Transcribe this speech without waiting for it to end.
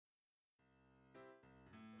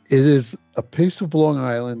it is a piece of Long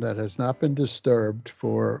Island that has not been disturbed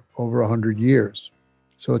for over 100 years.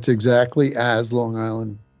 So it's exactly as Long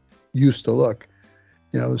Island used to look.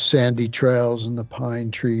 The sandy trails and the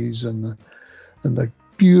pine trees and the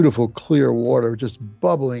beautiful clear water just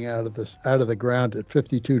bubbling out of the ground at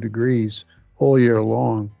 52 degrees all year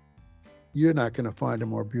long. You're not going to find a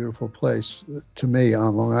more beautiful place, to me,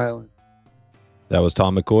 on Long Island. That was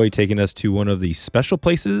Tom McCoy taking us to one of the special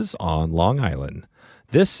places on Long Island.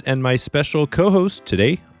 This and my special co-host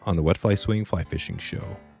today on the Wet Fly Swing Fly Fishing Show.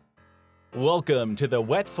 Welcome to the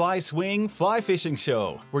Wet Fly Swing Fly Fishing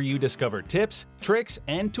Show, where you discover tips, tricks,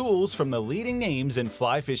 and tools from the leading names in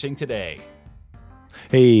fly fishing today.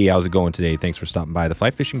 Hey, how's it going today? Thanks for stopping by the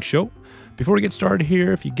Fly Fishing Show. Before we get started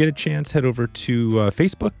here, if you get a chance, head over to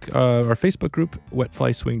Facebook, our Facebook group,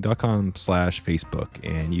 wetflyswing.com/Facebook,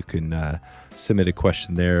 and you can submit a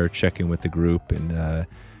question there, check in with the group, and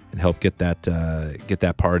help get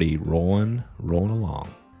that party rolling along.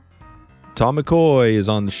 Tom McCoy is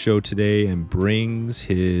on the show today and brings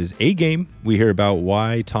his A game. We hear about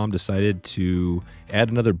why Tom decided to add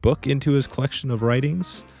another book into his collection of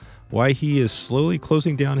writings, why he is slowly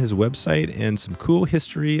closing down his website, and some cool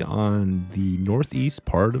history on the northeast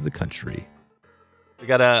part of the country. We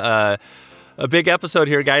got a big episode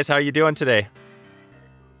here, guys. How are you doing today?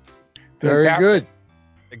 Very good.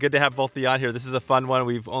 Good to have both of you on here. This is a fun one.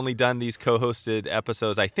 We've only done these co-hosted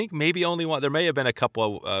episodes. I think maybe only one. There may have been a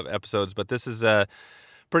couple of episodes, but this is a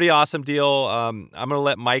pretty awesome deal. I'm going to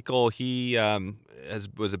let Michael, he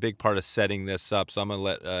was a big part of setting this up, so I'm going to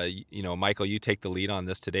let Michael, you take the lead on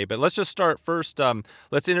this today. But let's just start first.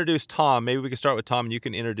 Let's introduce Tom. Maybe we can start with Tom, and you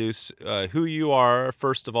can introduce who you are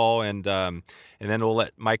first of all, and then we'll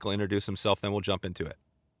let Michael introduce himself. Then we'll jump into it.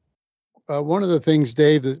 One of the things,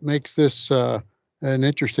 Dave, that makes this an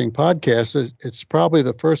interesting podcast is it's probably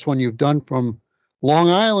the first one you've done from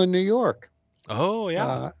Long Island, New York. Oh,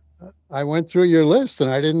 yeah. I went through your list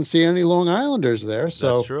and I didn't see any Long Islanders there.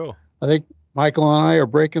 So that's true. I think Michael and I are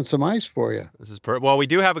breaking some ice for you. This is well, we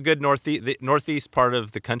do have a good northeast. The northeast part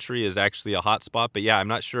of the country is actually a hot spot, but yeah, I'm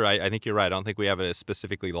not sure. I think you're right. I don't think we have it as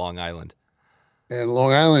specifically Long Island. And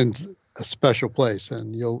Long Island's a special place,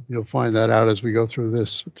 and you'll find that out as we go through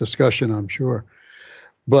this discussion, I'm sure.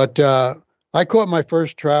 But I caught my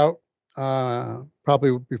first trout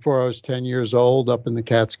probably before I was 10 years old up in the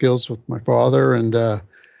Catskills with my father, and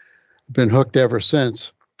been hooked ever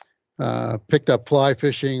since. Picked up fly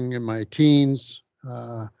fishing in my teens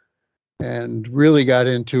and really got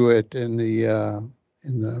into it in the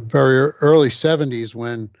very early 70s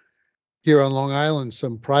when here on Long Island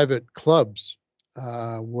some private clubs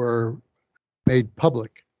were made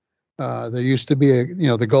public. There used to be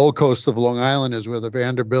the Gold Coast of Long Island is where the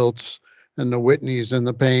Vanderbilts and the Whitneys and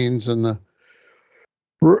the Paynes and the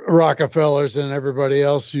Rockefellers and everybody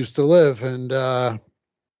else used to live. And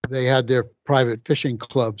they had their private fishing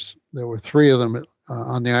clubs. There were 3 of them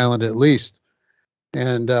on the island at least.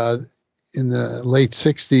 And in the late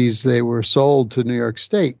 60s, they were sold to New York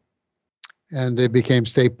State. And they became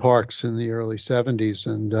state parks in the early 70s.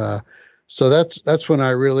 And so that's when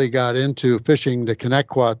I really got into fishing the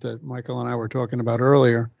Connecticut that Michael and I were talking about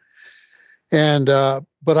earlier. And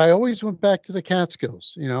but I always went back to the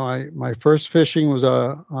Catskills. My first fishing was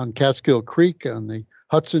on Catskill Creek on the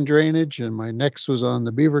Hudson drainage, and my next was on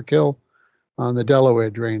the Beaver Kill on the Delaware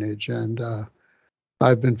drainage. And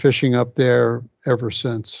I've been fishing up there ever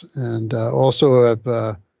since. And also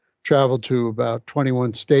have traveled to about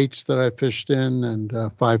 21 states that I fished in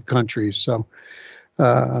and 5 countries. So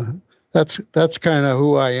that's kind of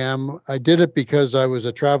who I am. I did it because I was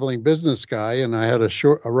a traveling business guy and I had a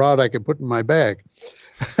rod I could put in my bag.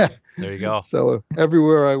 There you go. So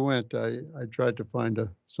everywhere I went, I tried to find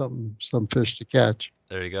some fish to catch.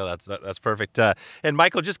 There you go. That's perfect. And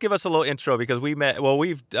Michael, just give us a little intro because we met. Well,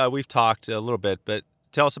 we've talked a little bit, but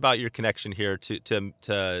tell us about your connection here to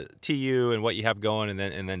TU and what you have going, and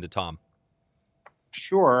then to Tom.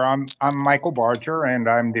 Sure. I'm Michael Barger, and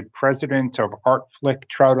I'm the president of Art Flick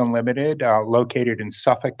Trout Unlimited, located in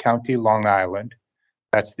Suffolk County, Long Island.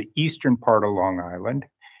 That's the eastern part of Long Island.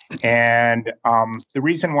 And the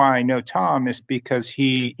reason why I know Tom is because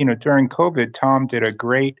he, during COVID, Tom did a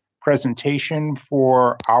great presentation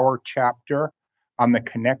for our chapter on the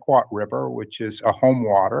Connecticut River, which is a home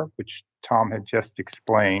water, which Tom had just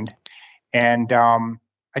explained. And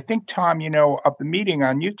I think, Tom, of the meeting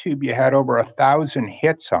on YouTube, you had over 1,000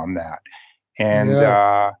 hits on that. And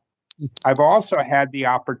yeah. I've also had the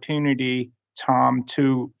opportunity, Tom,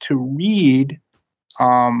 to read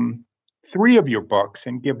 3 of your books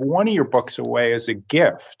and give one of your books away as a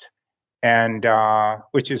gift, and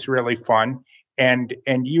which is really fun. And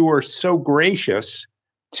you were so gracious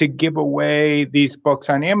to give away these books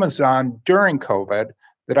on Amazon during COVID,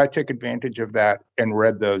 that I took advantage of that and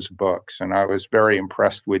read those books. And I was very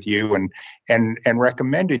impressed with you and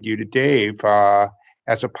recommended you to Dave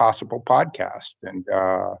as a possible podcast.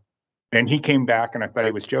 And he came back, and I thought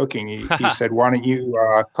he was joking. He said, "Why don't you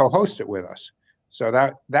co-host it with us?"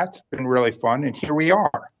 So that's been really fun, and here we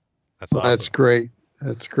are. That's awesome. That's great.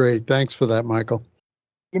 That's great. Thanks for that, Michael.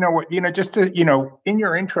 You know what? Just to in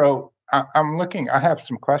your intro, I'm looking. I have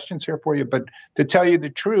some questions here for you, but to tell you the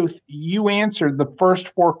truth, you answered the first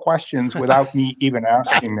 4 questions without me even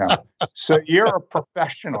asking them. So you're a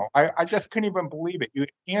professional. I just couldn't even believe it. You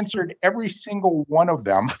answered every single one of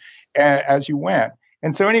them as you went.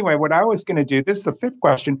 And so anyway, what I was going to do, this is the 5th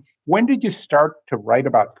question. When did you start to write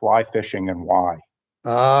about fly fishing and why?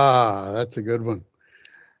 That's a good one.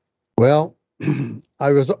 Well,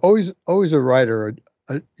 I was always a writer,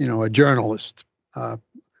 a journalist,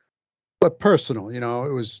 but personal.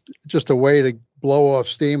 It was just a way to blow off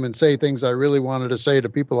steam and say things I really wanted to say to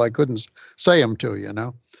people I couldn't say them to.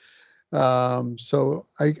 So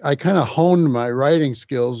I kind of honed my writing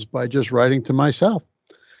skills by just writing to myself.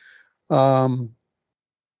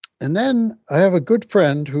 And then I have a good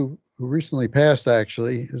friend who recently passed,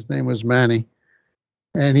 actually. His name was Manny,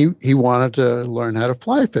 and he wanted to learn how to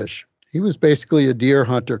fly fish. He was basically a deer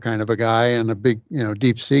hunter kind of a guy and a big,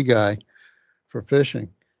 deep sea guy for fishing.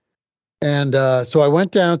 And so I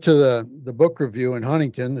went down to the book review in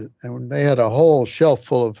Huntington, and they had a whole shelf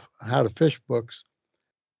full of how to fish books.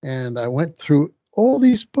 And I went through all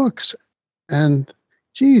these books, and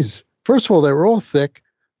geez, first of all, they were all thick.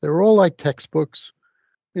 They were all like textbooks.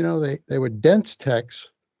 They were dense texts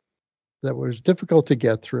that was difficult to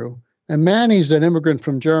get through. And Manny's an immigrant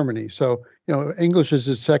from Germany, so English is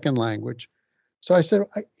his second language. So I said,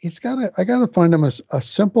 I got to find him a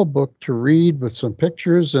simple book to read with some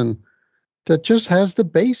pictures and that just has the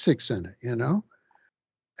basics in it,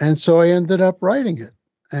 And so I ended up writing it,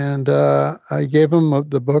 and I gave him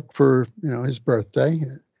the book for his birthday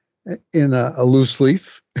in a loose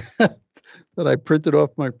leaf that I printed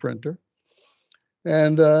off my printer.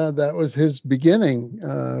 And that was his beginning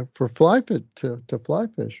for to fly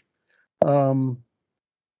fish.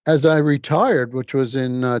 As I retired, which was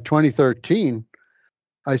in 2013,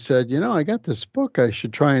 I said, I got this book. I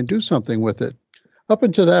should try and do something with it. Up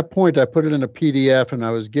until that point, I put it in a PDF, and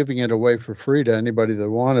I was giving it away for free to anybody that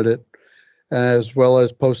wanted it, as well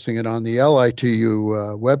as posting it on the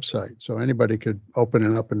LITU website, so anybody could open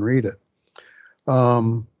it up and read it.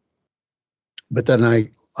 But then I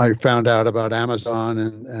found out about Amazon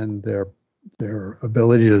and their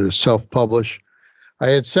ability to self-publish. I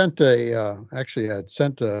had sent a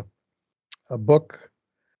book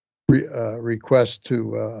request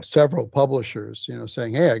to several publishers,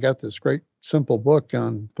 saying, "Hey, I got this great simple book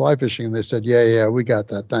on fly fishing," and they said, "Yeah, we got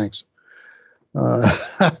that, thanks."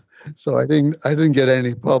 So I didn't get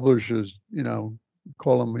any publishers,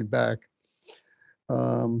 calling me back.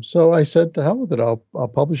 So I said, to hell with it, I'll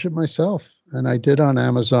publish it myself. And I did on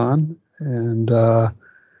Amazon, and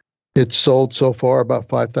it's sold so far about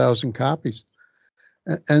 5,000 copies.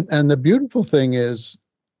 And the beautiful thing is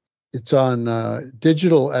it's on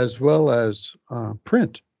digital as well as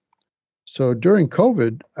print. So during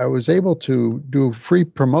COVID, I was able to do free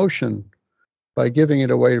promotion by giving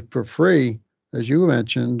it away for free, as you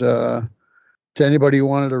mentioned, to anybody who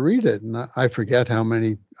wanted to read it. And I forget how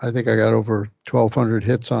many, I think I got over 1,200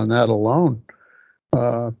 hits on that alone.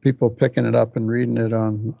 People picking it up and reading it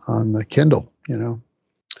on the Kindle,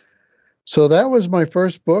 So that was my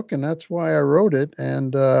first book, and that's why I wrote it.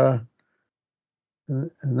 And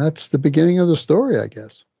that's the beginning of the story, I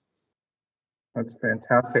guess. That's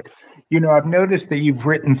fantastic. I've noticed that you've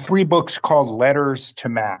written 3 books called Letters to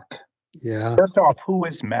Mac. Yeah. First off, who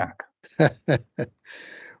is Mac?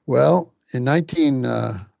 Well, in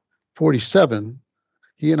 1947,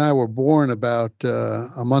 he and I were born about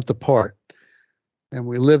a month apart, and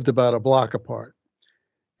we lived about a block apart.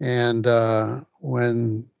 And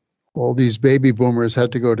when all these baby boomers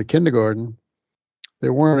had to go to kindergarten,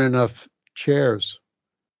 there weren't enough chairs,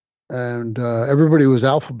 and everybody was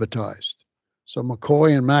alphabetized. So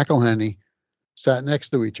McCoy and McElhenney sat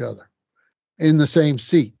next to each other in the same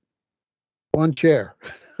seat, one chair.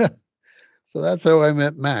 So that's how I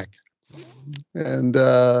met Mac. And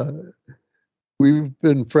we've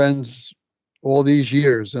been friends all these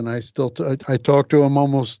years, and I still I talk to him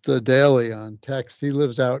almost daily on text. He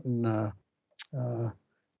lives out in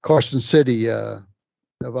Carson City,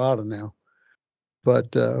 Nevada now,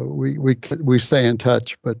 but we stay in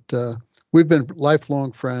touch. But we've been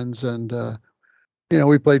lifelong friends, and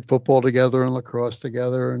we played football together and lacrosse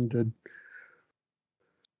together, and did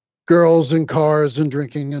girls and cars and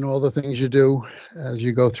drinking and all the things you do as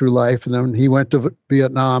you go through life. And then he went to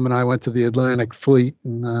Vietnam and I went to the Atlantic Fleet.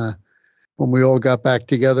 And when we all got back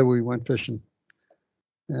together, we went fishing.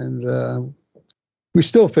 And we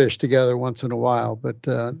still fish together once in a while, but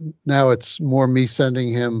now it's more me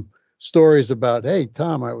sending him stories about, hey,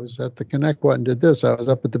 Tom, I was at the Connecticut and did this. I was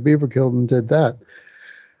up at the Beaver Kill and did that.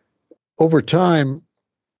 Over time,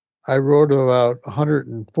 I wrote about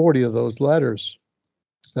 140 of those letters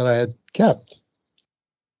that I had kept.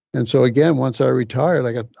 And so again, once I retired,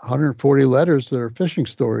 I got 140 letters that are fishing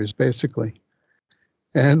stories, basically.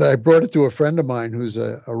 And I brought it to a friend of mine who's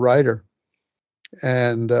a writer.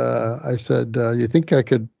 And I said, you think I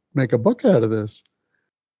could make a book out of this?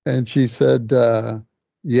 And she said,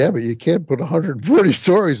 yeah, but you can't put 140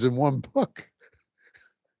 stories in one book.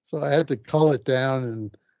 So I had to cull it down,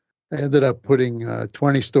 and I ended up putting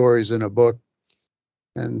 20 stories in a book.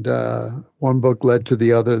 And one book led to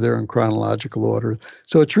the other. They're in chronological order.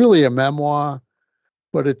 So it's really a memoir,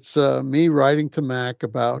 but it's me writing to Mac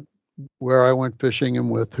about where I went fishing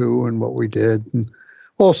and with who and what we did. And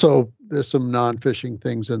also, there's some non-fishing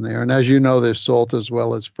things in there. And as you know, there's salt as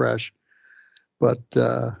well as fresh. But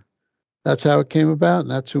that's how it came about,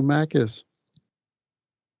 and that's who Mac is.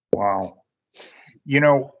 Wow.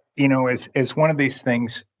 As one of these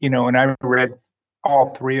things, and I read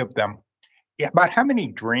all three of them. Yeah, about how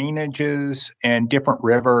many drainages and different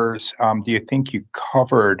rivers do you think you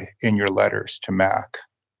covered in your letters to Mac?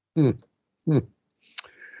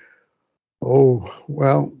 Oh,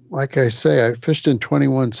 well, like I say, I fished in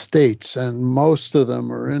 21 states, and most of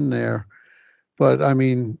them are in there. But, I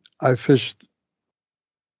mean, I fished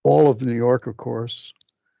all of New York, of course,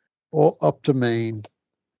 all up to Maine,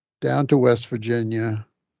 down to West Virginia,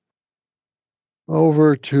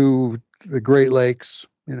 over to the Great Lakes,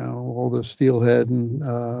 all the steelhead and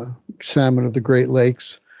salmon of the Great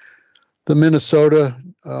Lakes, the Minnesota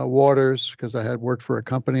waters, because I had worked for a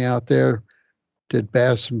company out there, did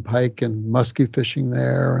bass and pike and muskie fishing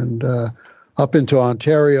there, and up into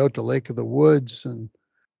Ontario to Lake of the Woods, and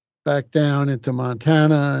back down into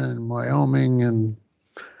Montana and Wyoming and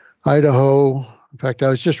Idaho. In fact, I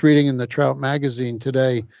was just reading in the Trout magazine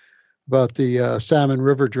today about the Salmon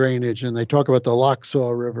River drainage, and they talk about the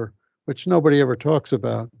Locksaw River, which nobody ever talks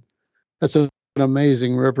about. That's an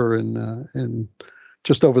amazing river in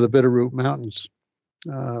just over the Bitterroot Mountains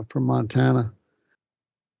from Montana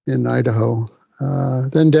in Idaho.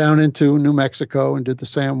 Then down into New Mexico and did the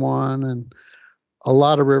San Juan and a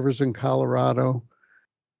lot of rivers in Colorado,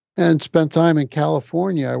 and spent time in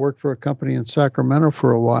California. I worked for a company in Sacramento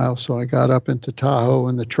for a while, so I got up into Tahoe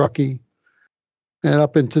and the Truckee and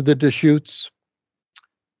up into the Deschutes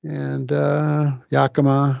and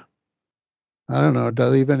Yakima. I don't know. Did I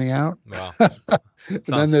leave any out? Wow. And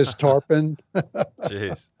then there's Tarpon.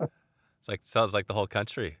 Jeez. Sounds like the whole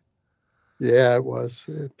country. Yeah, it was.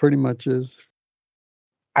 It pretty much is.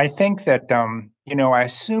 I think that, I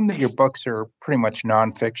assume that your books are pretty much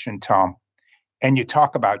nonfiction, Tom. And you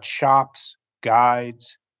talk about shops,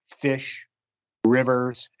 guides, fish,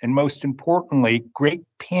 rivers, and most importantly, great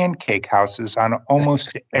pancake houses on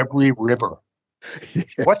almost every river.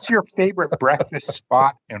 Yeah. What's your favorite breakfast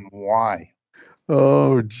spot and why?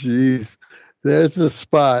 Oh, geez. There's a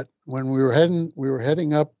spot when we were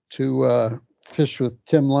heading up to fish with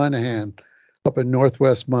Tim Linehan up in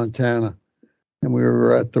northwest Montana. And we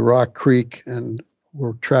were at the Rock Creek, and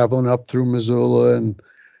we're traveling up through Missoula, and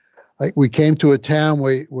we came to a town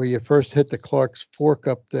where you first hit the Clark's Fork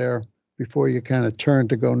up there before you kind of turn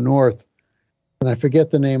to go north. And I forget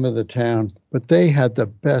the name of the town, but they had the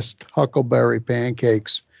best huckleberry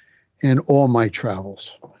pancakes in all my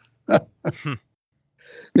travels.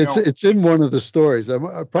 It's in one of the stories.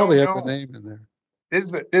 I probably have the name in there. This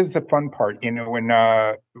is the fun part,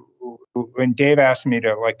 when Dave asked me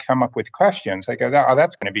to come up with questions, I go, oh,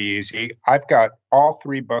 that's going to be easy. I've got all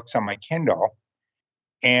three books on my Kindle,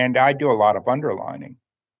 and I do a lot of underlining.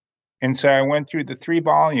 And so I went through the 3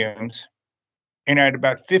 volumes, and I had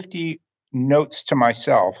about 50 notes to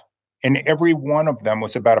myself, and every one of them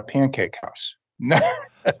was about a pancake house.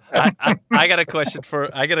 I got a question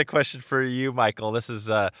for you, Michael. This is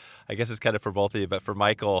I guess it's kind of for both of you, but for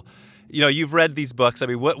Michael, you've read these books. I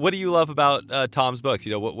mean, what do you love about Tom's books?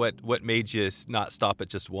 What made you not stop at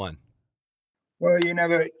just one? Well,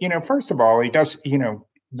 first of all, he does,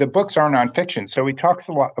 the books are nonfiction. So he talks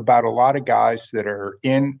about a lot of guys that are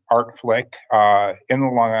in Art Flick, in the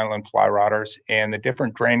Long Island fly rodders, and the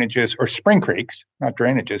different drainages or spring creeks, not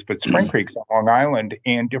drainages, but spring creeks on Long Island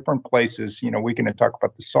and different places. We're going to talk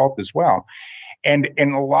about the salt as well. And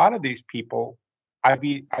a lot of these people I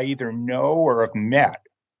either know or have met.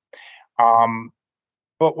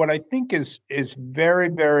 But what I think is very,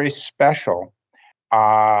 very special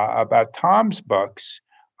about Tom's books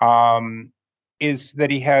is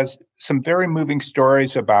that he has some very moving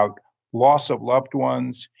stories about loss of loved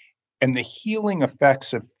ones and the healing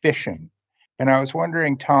effects of fishing. And I was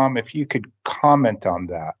wondering, Tom, if you could comment on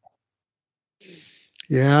that.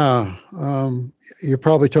 Yeah, you're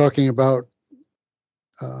probably talking about.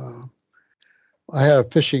 I had a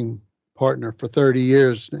fishing partner for 30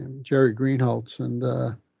 years named Jerry Greenholtz, and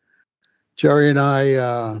Jerry and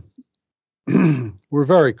I were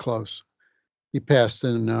very close. He passed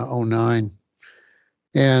in '09,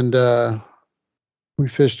 and we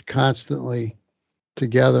fished constantly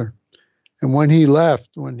together. And when he left,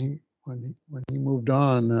 when he moved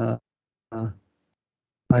on,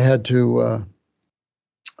 I had to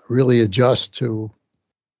really adjust to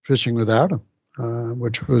fishing without him,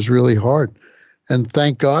 which was really hard. And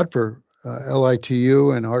thank God for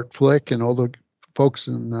LITU and Art Flick and all the folks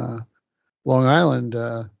in Long Island.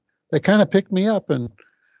 They kind of picked me up, and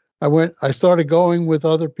I started going with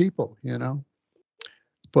other people,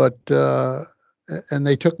 but and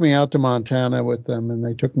they took me out to Montana with them, and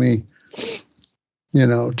they took me,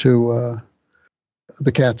 to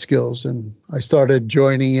the Catskills, and I started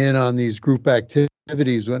joining in on these group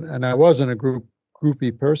activities and I wasn't a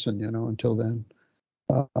groupie person, until then.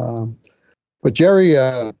 But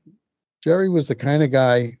Jerry was the kind of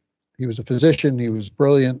guy. He was a physician. He was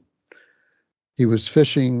brilliant. He was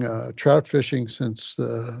fishing, trout fishing since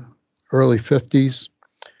the early 50s.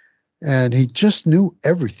 And he just knew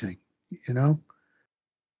everything,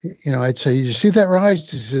 I'd say, you see that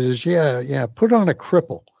rise? He says, yeah, put on a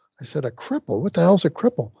cripple. I said, a cripple? What the hell's a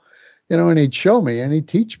cripple? And he'd show me and he'd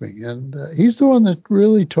teach me. And he's the one that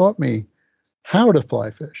really taught me how to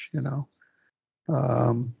fly fish,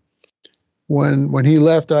 When he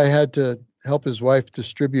left, I had to help his wife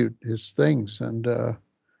distribute his things. And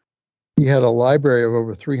he had a library of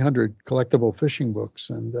over 300 collectible fishing books.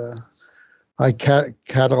 And I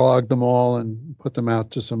cataloged them all and put them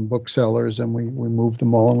out to some booksellers. And we moved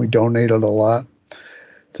them all, and we donated a lot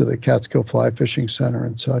to the Catskill Fly Fishing Center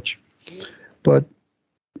and such. But,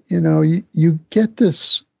 you get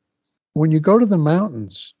this when you go to the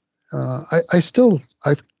mountains. I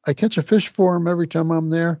catch a fish for him every time I'm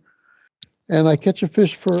there. And I catch a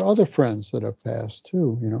fish for other friends that have passed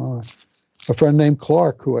too. A friend named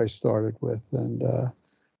Clark, who I started with, and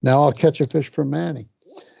now I'll catch a fish for Manny.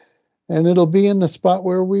 And it'll be in the spot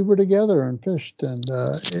where we were together and fished, and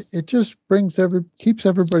it just keeps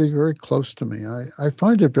everybody very close to me. I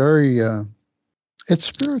find it very, it's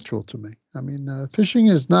spiritual to me. I mean, fishing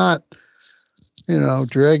is not,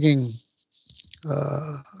 dragging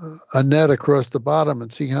a net across the bottom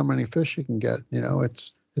and see how many fish you can get.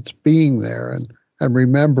 It's being there and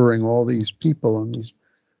remembering all these people and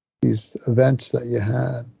these events that you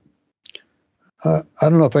had. I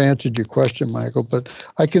don't know if I answered your question, Michael, but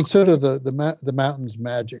I consider the mountains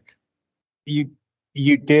magic. You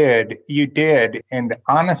did, and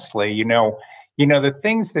honestly, the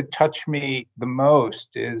things that touch me the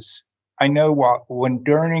most is I know when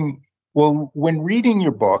reading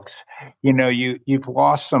your books, you've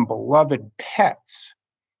lost some beloved pets,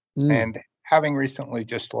 and having recently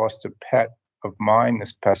just lost a pet of mine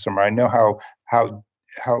this past summer, I know how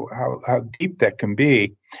deep that can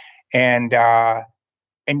be. And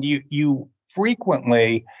you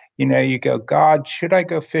frequently, you go, God, should I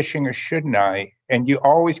go fishing or shouldn't I? And you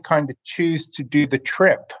always kind of choose to do the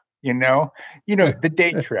trip, the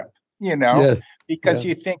day trip, Yeah. because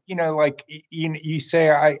you think, you say,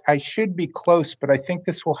 I should be close, but I think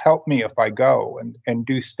this will help me if I go and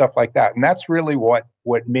do stuff like that. And that's really what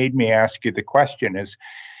made me ask you the question is,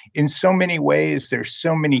 in so many ways, there's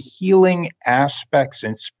so many healing aspects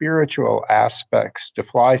and spiritual aspects to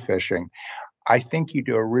fly fishing. I think you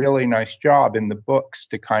do a really nice job in the books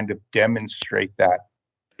to kind of demonstrate that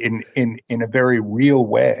in a very real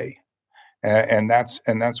way, and that's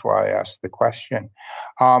why I asked the question.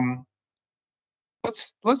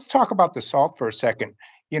 Let's talk about the salt for a second.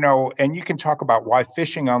 And you can talk about why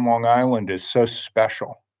fishing on Long Island is so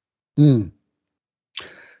special.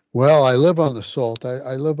 Well, I live on the Salt.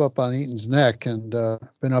 I live up on Eaton's Neck, and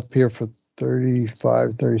been up here for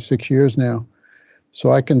 35, 36 years now.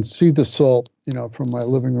 So I can see the Salt, from my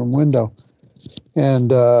living room window.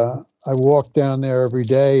 And I walk down there every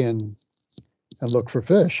day and look for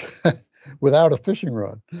fish without a fishing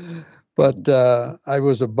rod. But I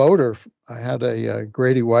was a boater. I had a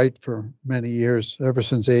Grady White for many years, ever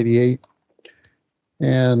since '88.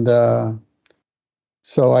 And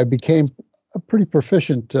so I became a pretty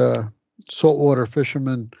proficient saltwater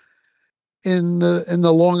fisherman in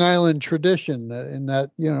the Long Island tradition, in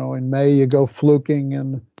that, in May you go fluking,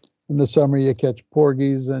 and in the summer you catch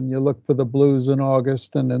porgies, and you look for the blues in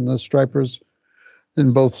August, and then the stripers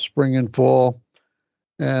in both spring and fall.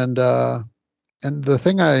 And the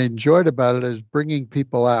thing I enjoyed about it is bringing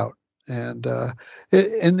people out. And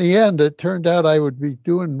in the end, it turned out I would be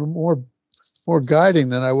doing more guiding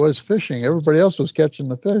than I was fishing. Everybody else was catching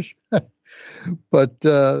the fish. But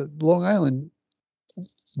Long Island,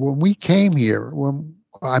 when we came here,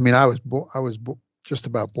 I was just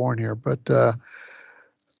about born here, but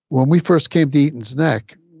when we first came to Eaton's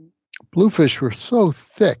Neck, bluefish were so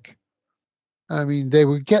thick. I mean, they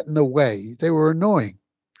would get in the way. They were annoying.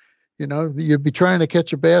 You'd be trying to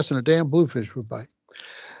catch a bass and a damn bluefish would bite.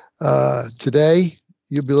 Today,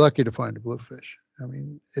 you'd be lucky to find a bluefish. I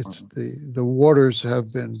mean, it's the waters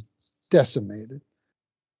have been decimated.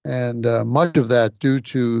 And much of that due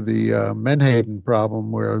to the menhaden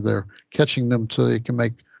problem, where they're catching them so they can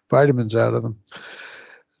make vitamins out of them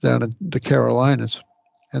down in the Carolinas.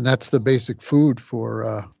 And that's the basic food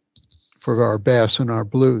for our bass and our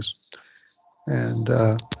blues. And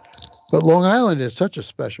but Long Island is such a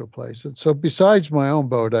special place. And so besides my own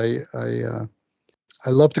boat, I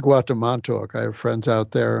love to go out to Montauk. I have friends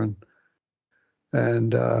out there,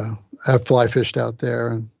 and I've fly fished out there,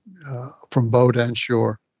 and from boat and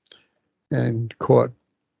shore, and caught,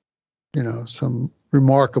 some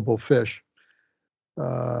remarkable fish.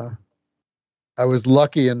 I was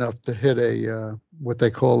lucky enough to hit a what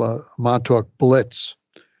they call a Montauk blitz,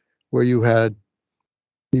 where you had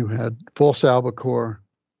false albacore,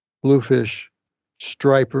 bluefish,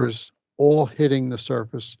 stripers, all hitting the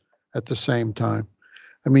surface at the same time.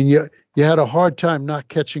 I mean, you had a hard time not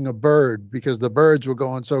catching a bird because the birds were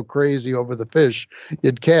going so crazy over the fish.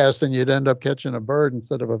 You'd cast and you'd end up catching a bird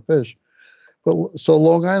instead of a fish. But so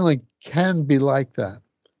Long Island can be like that.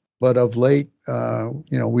 But of late,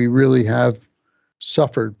 we really have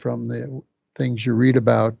suffered from the things you read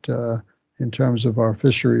about in terms of our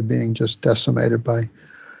fishery being just decimated by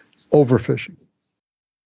overfishing.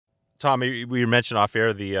 Tom, we mentioned off air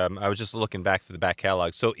I was just looking back to the back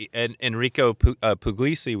catalog. So Enrico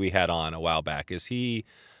Puglisi we had on a while back.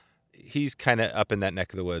 He's kind of up in that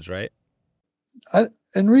neck of the woods, right?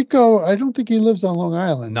 Enrico, I don't think he lives on Long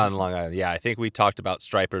Island. Not on Long Island. Yeah, I think we talked about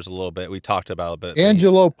stripers a little bit. We talked about a bit.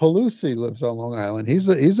 Angelo Palusi lives on Long Island. He's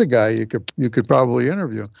a guy you could probably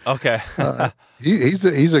interview. Okay.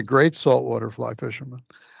 He's a great saltwater fly fisherman,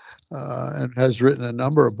 and has written a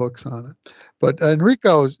number of books on it. But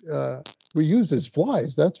Enrico, we use his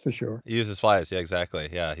flies, that's for sure. He uses flies, yeah, exactly.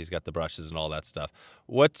 Yeah, he's got the brushes and all that stuff.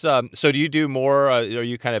 So do you do more? Are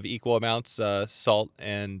you kind of equal amounts salt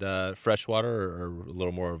and freshwater, or a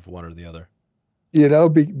little more of one or the other?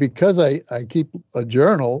 Because I keep a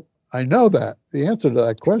journal, I know that the answer to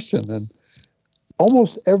that question, and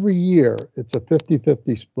almost every year it's a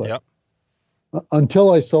 50-50 split. Yep.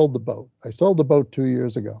 Until I sold the boat. I sold the boat 2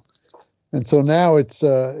 years ago. And so now it's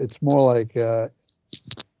more like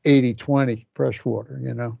 80-20 freshwater,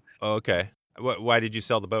 Oh, okay. Why did you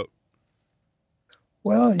sell the boat?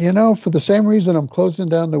 Well, for the same reason I'm closing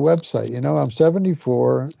down the website. I'm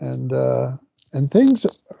 74, and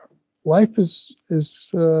life is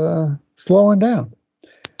slowing down.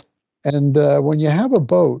 And when you have a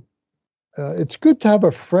boat, it's good to have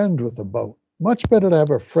a friend with a boat. Much better to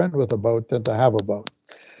have a friend with a boat than to have a boat,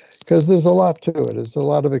 because there's a lot to it. There's a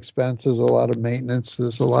lot of expenses, a lot of maintenance.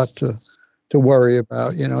 There's a lot to worry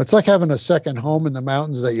about. It's like having a second home in the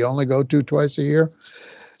mountains that you only go to twice a year,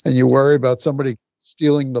 and you worry about somebody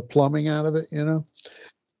stealing the plumbing out of it.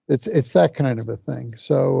 It's that kind of a thing.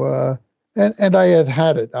 So, and I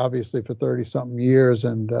had it obviously for 30-something years,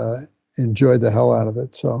 and enjoyed the hell out of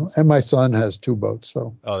it. So, and my son has 2 boats,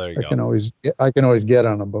 so there you I go. I can always get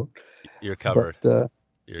on a boat. You're covered. But,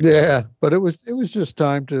 but it was just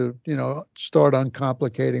time to, start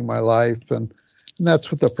uncomplicating my life. And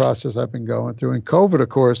that's what the process I've been going through. And COVID, of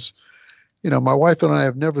course, my wife and I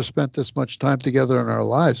have never spent this much time together in our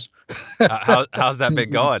lives. How's that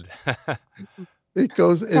been going?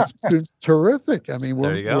 It's been terrific. I mean,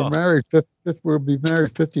 we're married, we'll be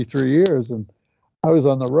married 53 years, and I was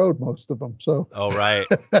on the road most of them. So. Oh, right.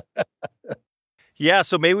 Yeah,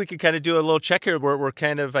 so maybe we could kind of do a little check here. We're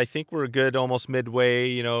kind of, I think we're good, almost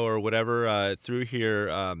midway, or whatever through here.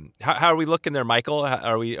 How are we looking there, Michael?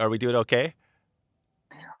 Are we doing okay?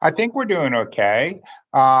 I think we're doing okay.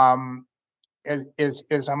 As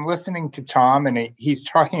I'm listening to Tom, and he's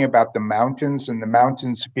talking about the mountains, and the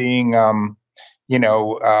mountains being, a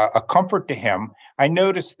comfort to him. I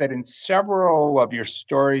noticed that in several of your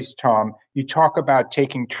stories, Tom, you talk about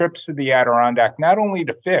taking trips to the Adirondack, not only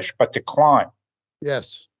to fish, but to climb.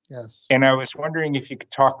 Yes. Yes. And I was wondering if you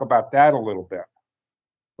could talk about that a little bit.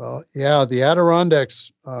 Well, yeah, the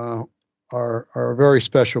Adirondacks are a very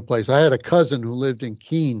special place. I had a cousin who lived in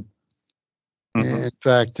Keene. Mhm. In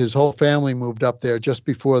fact, his whole family moved up there just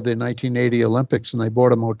before the 1980 Olympics, and they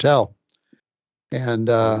bought a motel. And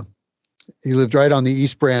he lived right on the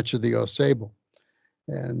East Branch of the Osable.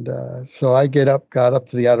 And so I got up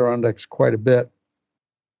to the Adirondacks quite a bit.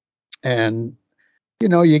 And,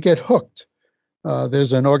 you get hooked.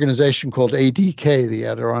 There's an organization called ADK, the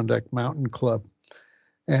Adirondack Mountain Club.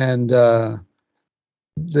 And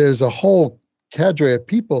there's a whole cadre of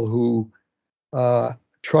people who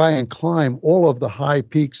try and climb all of the high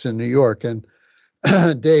peaks in New York. And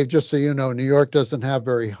Dave, just so you know, New York doesn't have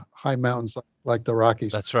very high mountains like the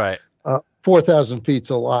Rockies. That's right. 4,000 feet's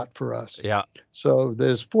a lot for us. Yeah. So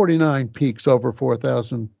there's 49 peaks over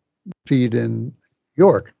 4,000 feet in New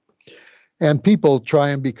York. And people try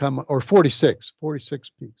and become, or 46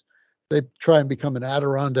 peaks. They try and become an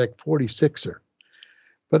Adirondack 46er.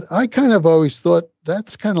 But I kind of always thought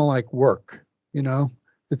that's kind of like work,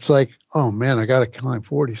 It's like, oh man, I got to climb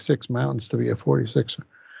 46 mountains to be a 46er.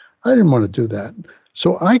 I didn't want to do that.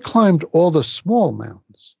 So I climbed all the small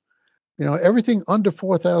mountains. Everything under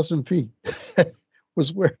 4,000 feet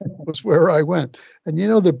was where I went. And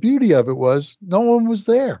the beauty of it was no one was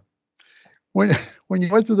there. When you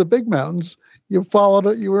went to the big mountains, you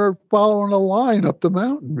were following a line up the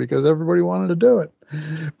mountain because everybody wanted to do it.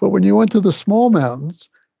 But when you went to the small mountains,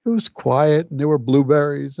 it was quiet and there were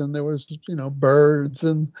blueberries and there was, birds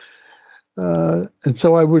and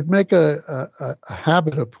so I would make a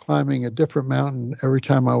habit of climbing a different mountain every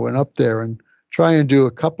time I went up there and try and do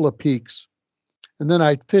a couple of peaks. And then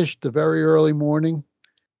I'd fish the very early morning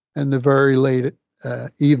and the very late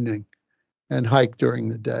evening and hike during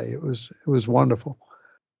the day. It was wonderful.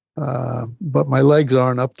 But my legs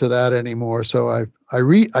aren't up to that anymore. So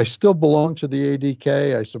I still belong to the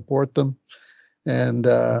ADK. I support them. And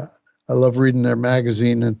I love reading their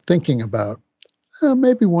magazine and thinking about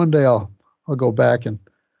maybe one day I'll go back and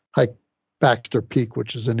hike Baxter Peak,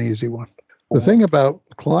 which is an easy one. The thing about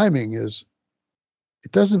climbing is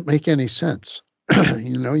it doesn't make any sense.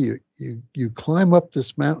 You climb up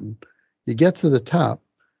this mountain, you get to the top,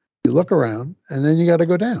 you look around, and then you got to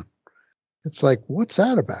go down. It's like, what's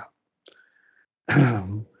that about? I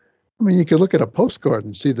mean, you could look at a postcard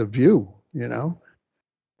and see the view,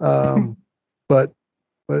 but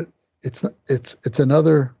it's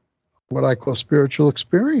another what I call spiritual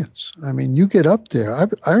experience. I mean, you get up there.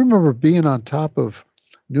 I remember being on top of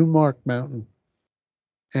Newmark Mountain,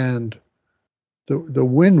 and the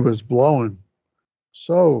wind was blowing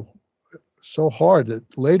so hard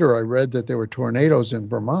that later I read that there were tornadoes in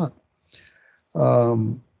Vermont.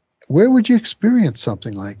 Where would you experience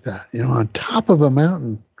something like that? On top of a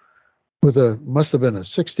mountain with must have been a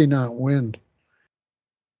 60-knot wind.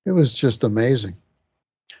 It was just amazing.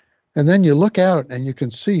 And then you look out and I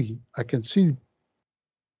can see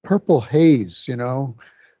purple haze, it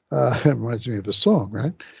reminds me of a song,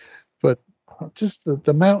 right? But just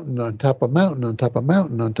the mountain on top of mountain, on top of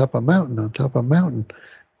mountain, on top of mountain, on top of mountain,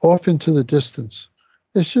 off into the distance.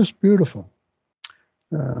 It's just beautiful.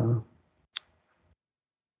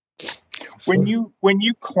 When you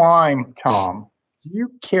climb, Tom, do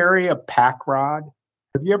you carry a pack rod?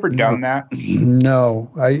 Have you ever done that? No,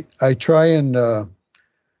 I try and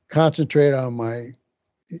concentrate on my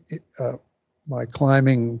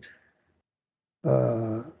climbing.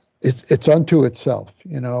 It's unto itself,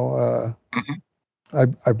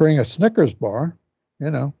 Mm-hmm. I bring a Snickers bar,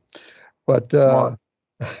 but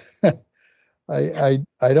I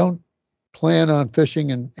don't plan on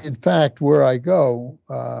fishing. And in fact, where I go,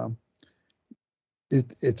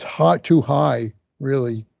 it's too high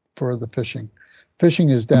really for the fishing. Fishing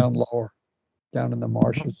is down lower, down in the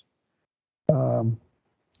marshes.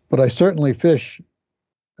 But I certainly fish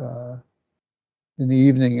in the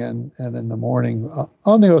evening and in the morning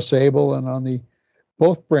on the Osable and on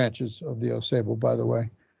both branches of the Osable, by the way.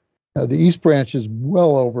 The East Branch is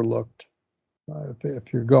well overlooked.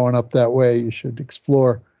 If you're going up that way, you should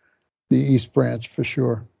explore the East Branch for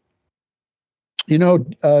sure.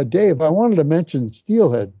 Dave, I wanted to mention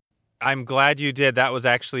steelhead. I'm glad you did. That was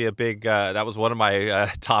actually a big, that was one of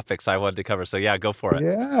my topics I wanted to cover. So yeah, go for it.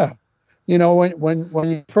 Yeah. When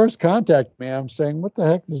you first contact me, I'm saying, what the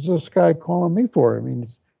heck is this guy calling me for? I mean,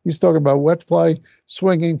 he's talking about wet fly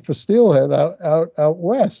swinging for steelhead out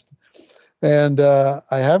west. And I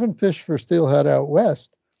haven't fished for steelhead out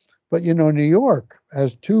west, but New York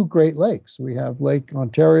has two great lakes. We have Lake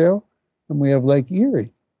Ontario and we have Lake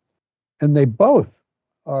Erie, and they both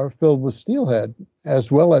are filled with steelhead as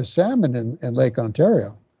well as salmon in Lake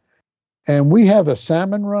Ontario. And we have a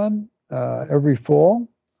salmon run every fall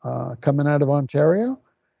coming out of Ontario.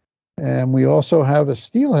 And we also have a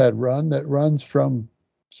steelhead run that runs from,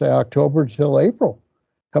 say, October till April,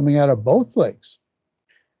 coming out of both lakes.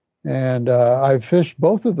 And I've fished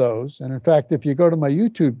both of those. And in fact, if you go to my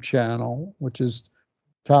YouTube channel, which is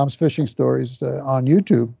Tom's Fishing Stories on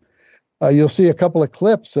YouTube, you'll see a couple of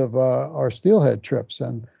clips of our steelhead trips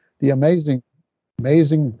and the amazing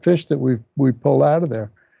fish that we pull out of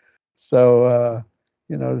there. So,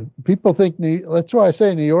 people think, that's why I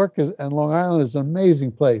say New York and Long Island is an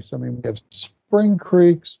amazing place. I mean, we have spring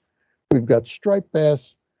creeks, we've got striped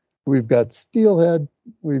bass, we've got steelhead,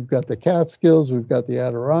 we've got the Catskills, we've got the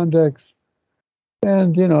Adirondacks.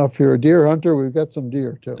 And, if you're a deer hunter, we've got some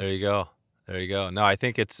deer too. There you go. No, I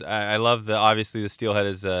think I love obviously the steelhead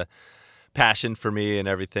is a passion for me and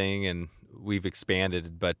everything, and we've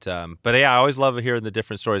expanded, but yeah, I always love hearing the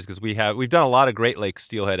different stories because we've done a lot of Great Lakes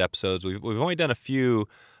steelhead episodes. We've only done a few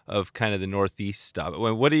of kind of the Northeast stuff.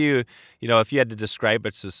 What do you if you had to describe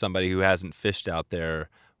it to somebody who hasn't fished out there,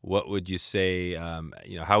 what would you say?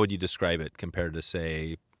 How would you describe it compared to,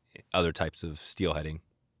 say, other types of steelheading?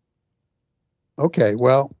 Okay,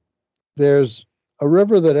 well, there's a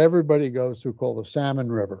river that everybody goes to called the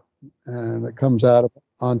Salmon River, and it comes out of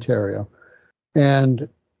Ontario, and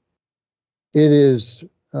it is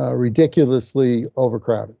ridiculously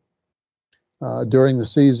overcrowded during the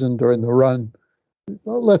season, during the run.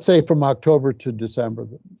 Let's say from October to December,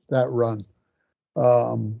 that run.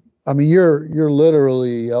 I mean, you're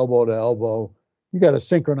literally elbow to elbow. You got to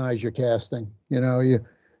synchronize your casting.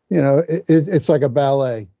 It's like a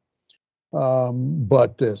ballet.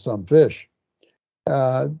 But there's some fish.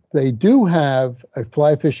 They do have a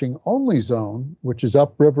fly fishing only zone, which is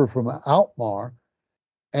upriver from Altmar,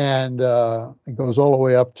 and it goes all the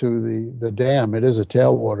way up to the dam. It is a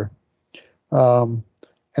tailwater.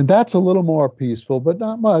 And that's a little more peaceful, but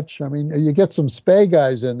not much. I mean, you get some spay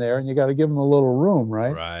guys in there, and you got to give them a little room,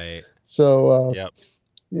 right? Right. So, yep.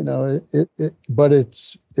 But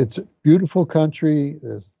it's beautiful country.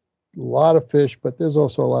 There's a lot of fish, but there's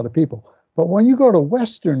also a lot of people. But when you go to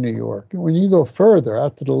Western New York, when you go further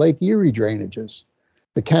out to the Lake Erie drainages,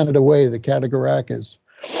 the Canada Way, the Catagaraccas,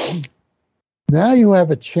 now you have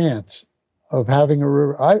a chance of having a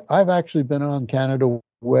river. I've actually been on Canada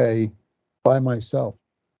Way by myself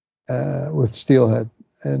with steelhead,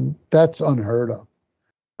 and that's unheard of.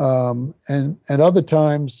 And other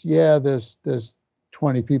times, yeah, there's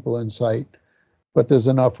 20 people in sight, but there's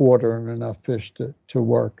enough water and enough fish to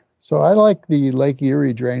work. So I like the Lake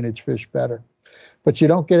Erie drainage fish better, but you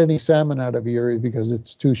don't get any salmon out of Erie because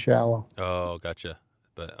it's too shallow. Oh, gotcha.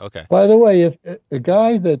 But okay. By the way, if a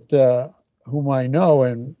guy that whom I know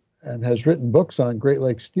and has written books on Great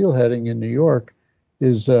Lakes steelheading in New York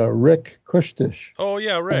is Rick Kushtish. Oh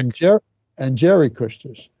yeah, Rick. And Jerry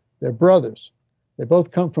Kushtish. They're brothers. They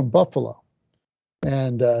both come from Buffalo.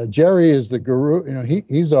 And Jerry is the guru.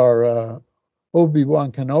 He's our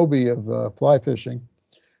Obi-Wan Kenobi of fly fishing.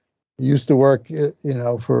 He used to work,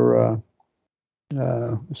 for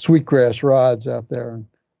sweetgrass rods out there.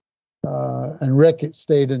 And Rick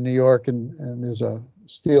stayed in New York and is a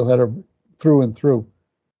steelheader through and through.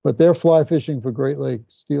 But they're fly fishing for Great Lake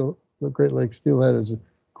Steel. The Great Lake Steelhead is a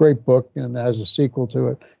great book and has a sequel to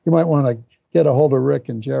it. You might want to get a hold of Rick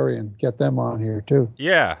and Jerry and get them on here too.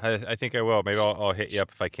 Yeah, I think I will. Maybe I'll hit you up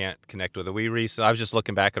if I can't connect with it. I was just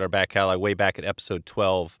looking back at our back catalog, way back at episode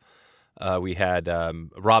 12. We had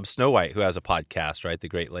Rob Snowhite, who has a podcast, right? The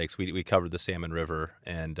Great Lakes. We covered the Salmon River,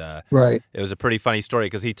 and right. It was a pretty funny story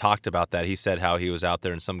because he talked about that. He said how he was out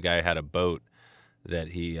there and some guy had a boat that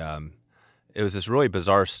he. It was this really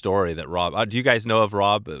bizarre story that Rob. Do you guys know of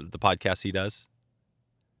Rob, the podcast he does?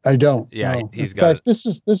 I don't. Yeah, no. he's In got. fact, this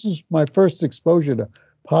is my first exposure to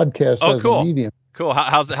podcasts as cool. a medium. Cool.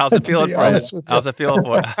 How's it feeling for you? How's it feeling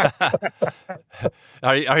for you?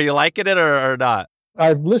 Are you liking it or not?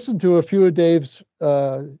 I've listened to a few of Dave's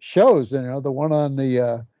shows. The one on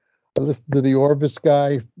I listened to the Orvis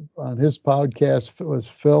guy on his podcast was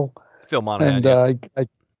Phil Monahan. And yeah. I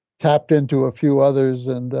tapped into a few others,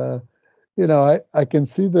 and I can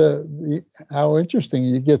see the how interesting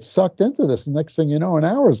you get sucked into this. The next thing you know, an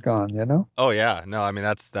hour's gone. Oh yeah, no, I mean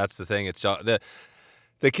that's the thing. It's the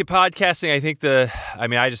podcasting.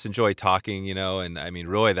 I just enjoy talking, and I mean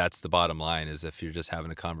really that's the bottom line is if you're just having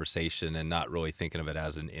a conversation and not really thinking of it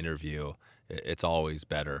as an interview, it's always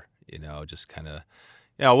better. Just kind of.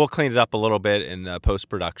 We'll clean it up a little bit in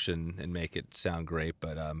post-production and make it sound great.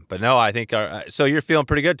 But no, I think so you're feeling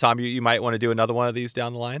pretty good, Tom. You might want to do another one of these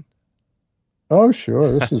down the line. Oh,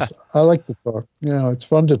 sure. I like to talk. It's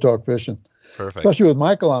fun to talk fishing. Perfect. Especially with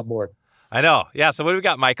Michael on board. I know. Yeah. So what do we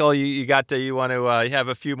got, Michael? You want to you have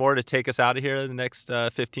a few more to take us out of here in the next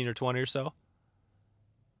 15 or 20 or so?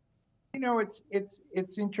 It's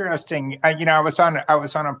interesting. I was on a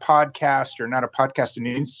podcast, or not a podcast, an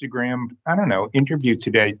Instagram, I don't know, interview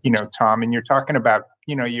today, Tom, and you're talking about,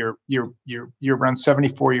 you're around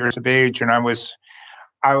 74 years of age. And I was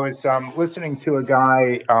listening to a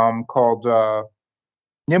guy called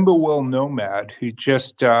Nimblewell Nomad, who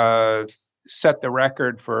just set the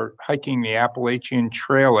record for hiking the Appalachian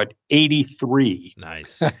Trail at 83.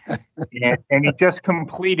 Nice. and he just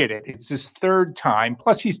completed it. It's his third time.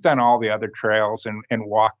 Plus, he's done all the other trails and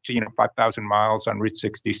walked, 5,000 miles on Route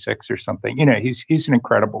 66 or something. He's an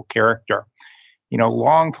incredible character.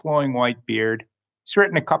 Long flowing white beard. He's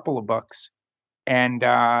written a couple of books, and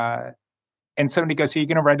somebody goes, "Are you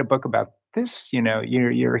going to write a book about this?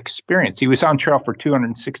 Your experience?" He was on trail for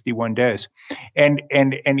 261 days, and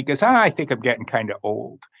he goes, "I think I'm getting kind of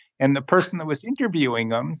old." And the person that was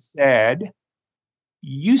interviewing him said,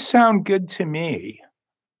 "You sound good to me,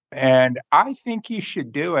 and I think you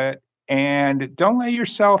should do it. And don't let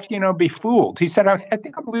yourself, be fooled." He said, "I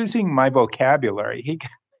think I'm losing my vocabulary."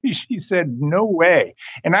 She said, "No way."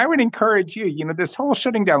 And I would encourage you, this whole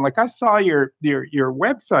shutting down, like I saw your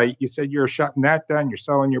website, you said you're shutting that down, you're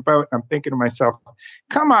selling your boat. And I'm thinking to myself,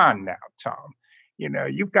 come on now, Tom,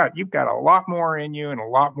 you've got a lot more in you and a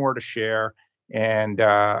lot more to share. And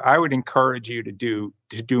I would encourage you to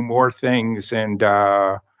do more things and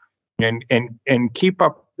keep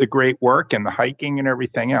up the great work and the hiking and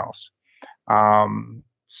everything else.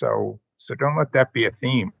 So don't let that be a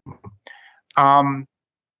theme.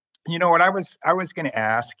 What I was going to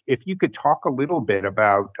ask, if you could talk a little bit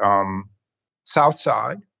about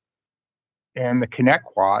Southside and the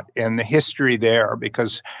Connecticut and the history there,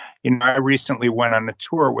 because I recently went on a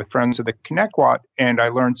tour with friends of the Connecticut, and I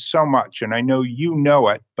learned so much. And I know you know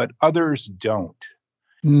it, but others don't.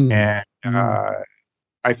 And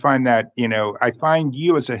I find that I find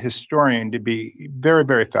you as a historian to be very,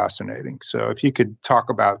 very fascinating. So if you could talk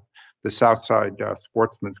about the Southside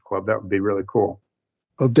Sportsman's Club, that would be really cool.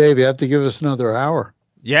 Well, Dave, you have to give us another hour.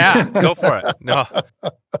 Yeah, go for it. No.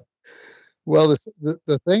 Well,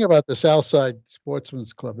 the thing about the Southside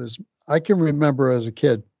Sportsman's Club is I can remember as a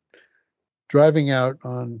kid driving out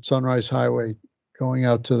on Sunrise Highway, going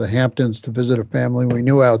out to the Hamptons to visit a family we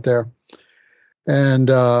knew out there.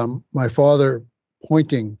 And my father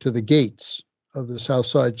pointing to the gates of the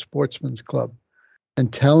Southside Sportsman's Club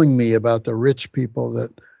and telling me about the rich people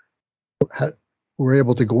that were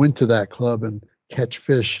able to go into that club and catch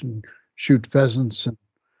fish and shoot pheasants and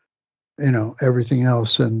everything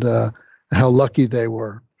else, and how lucky they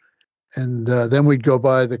were. And then we'd go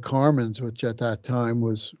by the Carmen's, which at that time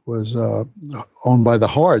was owned by the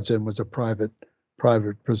Hards and was a private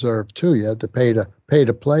preserve too. You had to pay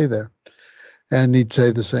to play there. And he'd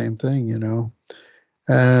say the same thing,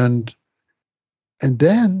 And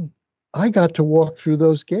then I got to walk through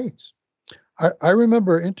those gates. I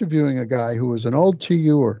remember interviewing a guy who was an old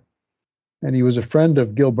TUer, and he was a friend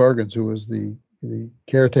of Gil Bergen's, who was the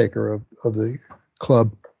caretaker of the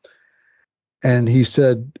club. And he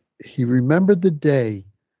said he remembered the day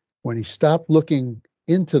when he stopped looking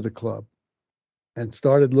into the club and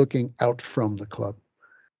started looking out from the club.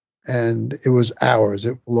 And it was ours.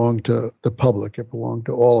 It belonged to the public. It belonged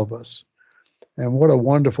to all of us. And what a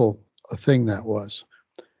wonderful thing that was.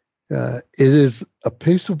 It is a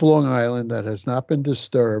piece of Long Island that has not been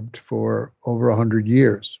disturbed for over 100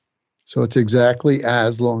 years. So it's exactly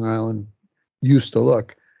as Long Island used to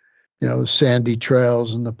look, the sandy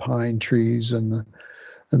trails and the pine trees and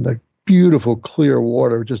the beautiful clear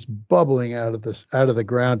water just bubbling out of the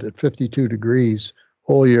ground at 52 degrees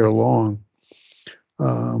all year long.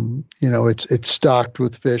 It's stocked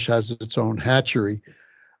with fish, has its own hatchery,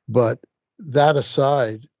 but that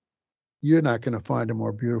aside, you're not going to find a